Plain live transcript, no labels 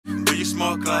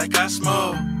smoke like I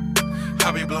smoke.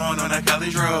 I be blowing on that Cali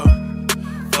dro.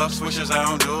 Fuck switches, I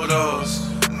don't do those.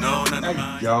 No, none of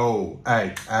mine. Yo,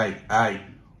 hey.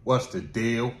 What's the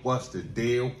deal? What's the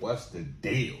deal? What's the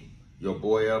deal? Your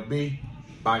boy LB,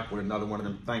 back with another one of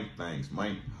them things,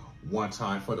 man. One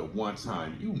time for the one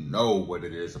time. You know what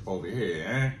it is up over here,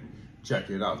 eh? Check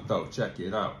it out, though. Check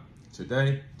it out.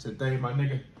 Today, my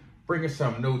nigga, bringing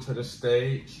something new to the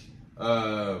stage.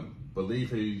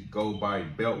 Believe he go by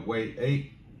Beltway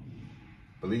 8.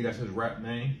 Believe that's his rap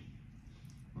name.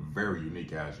 Very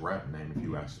unique ass rap name, if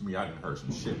you ask me. I done heard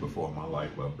some shit before in my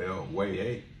life, but Beltway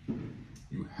 8.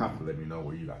 You have to let me know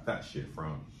where you got that shit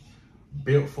from.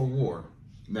 Built for war.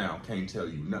 Now, can't tell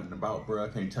you nothing about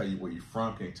bruh. Can't tell you where you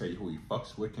from. Can't tell you who he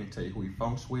fucks with. Can't tell you who he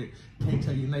funks with. Can't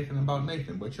tell you nothing about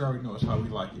Nathan. But you already know it's how we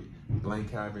like it.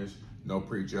 Blank canvas, no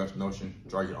prejudged notion.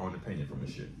 Draw your own opinion from the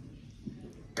shit.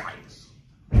 Guys.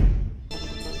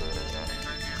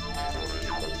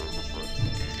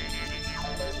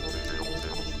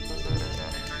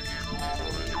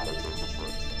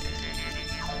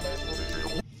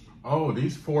 Oh,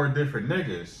 these 4 different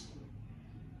niggas.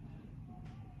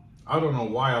 I don't know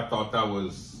why I thought that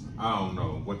was, I don't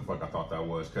know what the fuck I thought that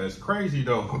was. Cause it's crazy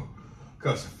though.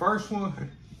 Cause the first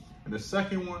one and the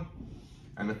second one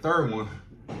and the third one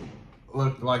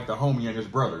look like the homie and his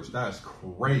brothers. That's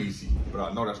crazy. But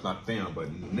I know that's not them,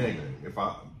 but nigga,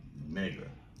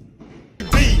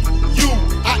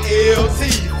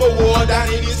 DEALTV for war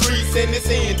down in these streets in this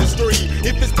industry.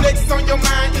 If it's flex on your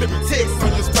mind, it'll be text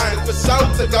on your spine. For sure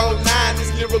to go 9,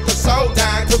 this lyrical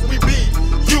showdown. Cause we be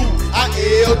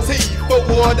DEALTV for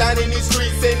war down in these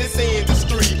streets in this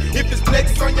industry. If it's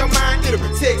flex on your mind, it'll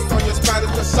be text on your spine.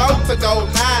 For sure to go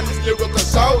 9, this lyrical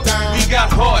showdown. We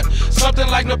got heart, something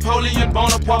like Napoleon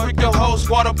Bonaparte. Pick your whole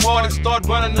squad apart and start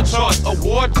running the charts. A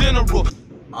war general.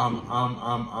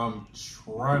 I'm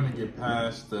trying to get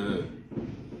past the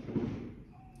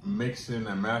mixing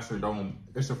and mastering.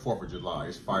 It's the 4th of July.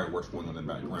 It's fireworks going on in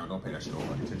the background. Don't pay that shit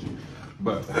over attention.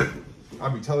 But I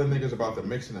be telling niggas about the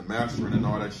mixing and mastering and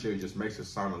all that shit. It just makes it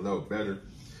sound a little better.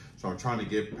 So I'm trying to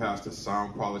get past the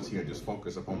sound quality and just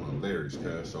focus up on the lyrics,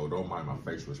 so don't mind my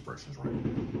facial expressions right now.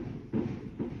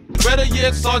 Better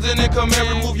yet, Sergeant in command,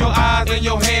 remove your eyes and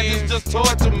your hands. It's just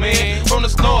torture, man. From the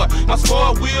start, my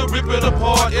squad will rip it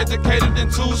apart. Educated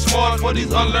and too smart for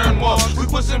these unlearned marks. We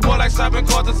pushing boy like shopping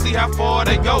carts to see how far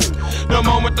they go. The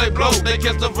moment they blow, they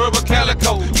catch the verbal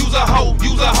calico. Use a hoe,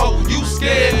 you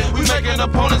scared. We making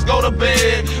opponents go to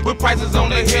bed with prices on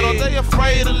their head. Are they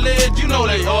afraid of lead? You know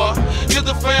they are. Is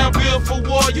the fam built for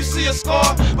war? You see a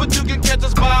scar, but you can catch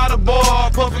us by the bar.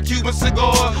 Puffing Cuban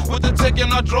cigar with the tech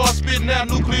in our drawer, spitting out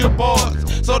nuclear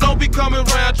bars. So don't be coming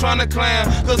around trying to clown,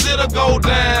 cause it'll go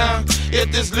down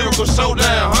at this lyrical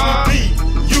showdown, huh?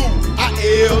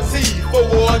 DEALTV for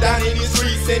war down in these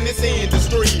streets in this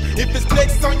industry. If it's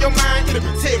flex on your mind, it'll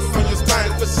be text on your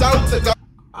spine. For sure to go.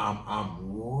 I'm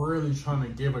really trying to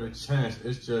give it a chance.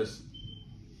 It's just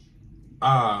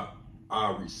I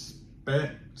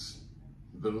respect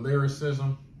the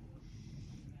lyricism,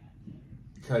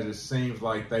 because it seems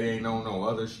like they ain't on no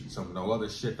other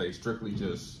shit. They strictly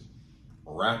just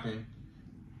rapping.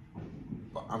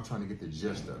 But I'm trying to get the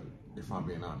gist of it, if I'm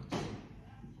being honest.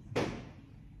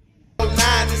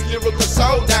 9, this lyrical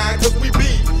showdown, cause we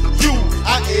be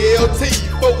DEALTV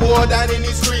for war down in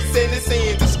these streets in this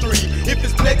industry. If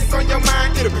it's flex on your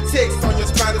mind, it'll be text on your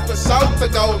spine. For sure to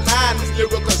go 9, this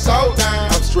lyrical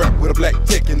showdown. I'm strapped with a black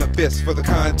tech and a vest for the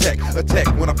contact. Attack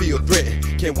when I feel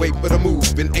threatened. Can't wait for the move.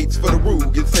 And 8s for the rule.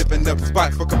 Get 7 up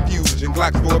spots for confusion.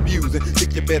 Glocks for abusing.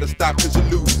 Think you better stop cause you're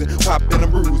losing. Popping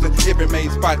and bruising. Every main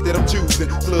spot that I'm choosing.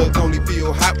 Slugs only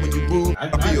feel hot when you move. I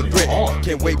feel threatened.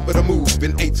 Can't wait for the move.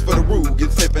 And 8s for the rule.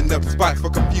 Get 7 up spots for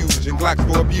confusion. Glocks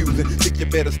for abusing. Think you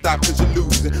better stop cause you're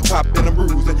losing. Popping and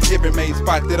bruising. Every main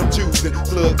spot that I'm choosing.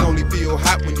 Slugs only feel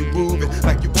hot when you moving.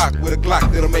 Like you pop with a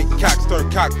Glock that'll make cocks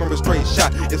turn cock from a straight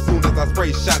shot. As soon as I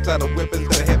spray shots out of weapons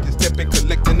that'll have you stepping,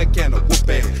 collecting a can of whoop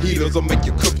ass. Heaters will make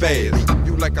you cook fast. Beating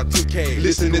you like I took cash.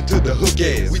 Listening to the hook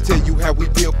ass. We tell you how we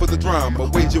build for the drama.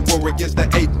 Waging war against the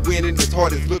 8, winning as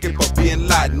hard as looking for being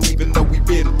Laden. Even though we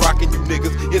been rocking you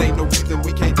niggas, it ain't no reason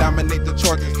we can't dominate the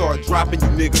charts and start dropping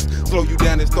you niggas. Slow you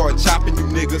down and start chopping you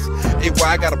niggas. Hey,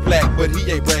 why I got a plaque, but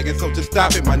he ain't bragging, so just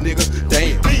stop it, my nigga.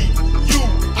 Damn.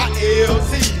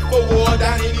 DEALTV for war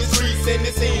down in these streets in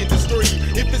this industry.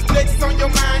 If it's flex on your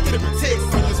mind, it'll be text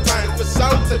on your spine. For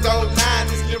sure to go 9,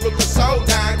 this lyrical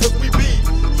showdown, cause we be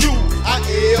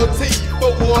DEALTV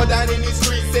for war down in these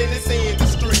streets in this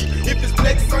industry. If it's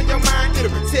flex on your mind,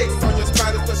 it'll be text on your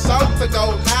spine. For sure to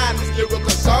go 9, this lyrical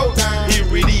showdown. Here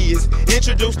it is,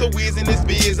 introduce the wizard. is in this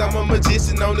biz. I'm a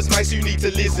magician on this mic, so you need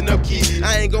to listen up, kid.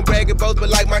 I ain't gon' brag and boast, but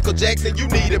like Michael Jackson, you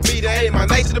need a beat. It ain't my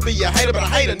nature to be a hater, but I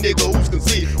hate a nigga who's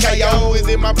conceited. KO is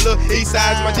in my blood, east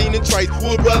side's my gene and trace.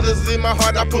 Wood brothers is in my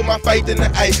heart, I put my faith in the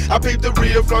A. I peep the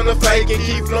real from the fake and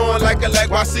keep flowing like a lake.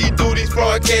 While I see through these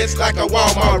broadcasts like a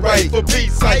Walmart race. For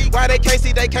Pete's sake, why they can't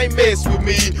see, they can't mess with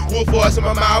me. Wolf voice of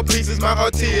my mouthpieces, my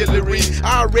artillery.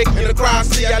 I reckon the crowd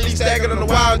see I leave staggered on the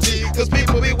wild G. Cause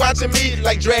people be watching me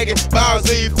like Dragon Ball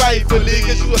Z faithfully.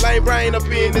 Cause you a lame brain up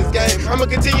in this game. I'ma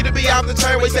continue to be off the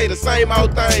chain, we say the same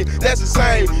old thing. That's the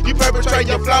same. You perpetrate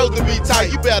your flows to be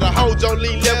tight. You better hold your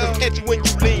lean levels, catch you when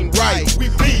you lean right. We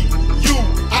be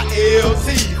DEALT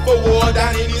for war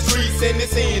down in these streets in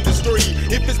this industry.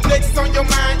 If it's flex on your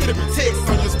mind, it'll be text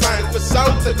on your spine. For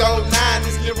sure to go 9,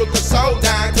 this lyrical soul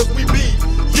down. Cause we be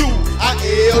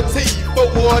DEALT for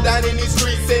war down in these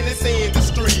streets in this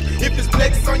industry. If it's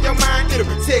flex on your mind, it'll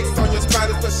be text on your spine.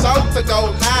 For sure to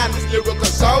go 9, this lyrical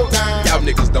soul down. Y'all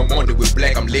niggas don't want it with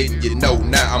black, I'm letting you know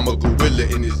now. I'm a gorilla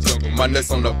in this jungle, my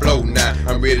nuts on the flow now.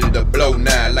 I'm ready to blow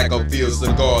now like a field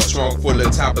cigar. Trunk full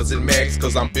of toppers and max,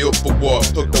 cause I'm built for war.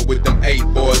 Hooked up with them 8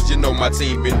 boys, you know my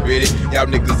team been ready. Y'all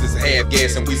niggas is half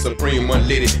gas and we supreme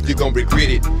unleaded. You gon' regret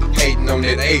it, hating on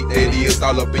that 8 that is.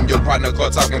 All up in your partner car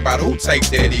talking about who tape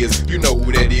that is. You know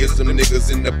who that is, some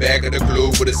niggas in the back of the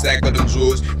club with a sack of them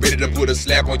drugs, ready to put a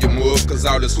slap on your mug. Cause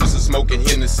all the Swiss is smoking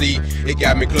Hennessy. It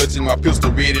got me clutching my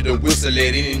pistol ready to whistle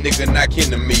at any nigga knocking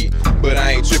to me. But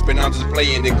I ain't tripping, I'm just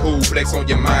playing it cool. Flex on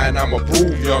your mind, I'ma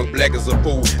prove young black as a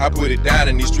fool. I put it down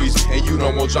in these streets, and you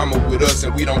don't want drama with us,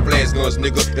 and we don't flash guns,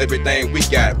 nigga. Everything we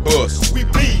got bust. We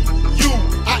be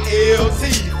DEALT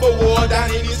for war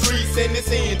down in these streets in this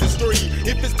industry.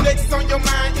 If it's flex on your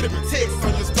mind, it'll be text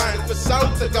on your spine. For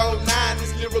sure to go 9,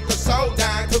 this lyrical soul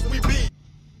down. Cause we be.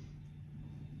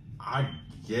 I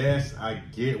guess I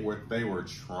get what they were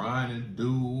trying to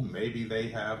do. Maybe they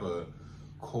have a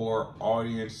core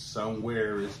audience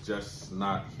somewhere. It's just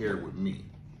not here with me.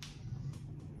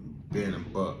 Ben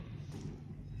and Buck,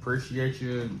 appreciate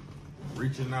you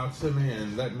reaching out to me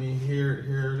and let me hear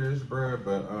this, bruh.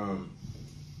 But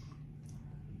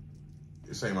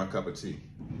this ain't my cup of tea.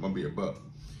 I'm gonna be a buck.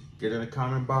 Get in the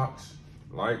comment box,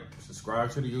 like, subscribe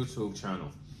to the YouTube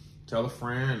channel. Tell a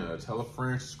friend,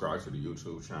 subscribe to the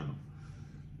YouTube channel.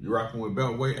 You rocking with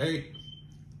Beltway 8?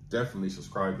 Definitely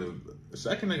subscribe to the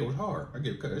second nigga was hard. I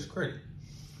give this credit.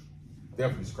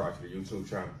 Definitely subscribe to the YouTube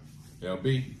channel.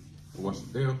 LB, what's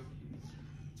the deal?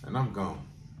 And I'm gone.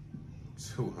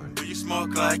 200. Do you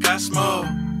smoke like I smoke?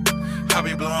 I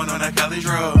be blowing on that Cali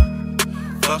road.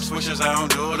 Fuck switches, I don't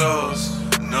do those.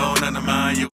 No, none of mine. You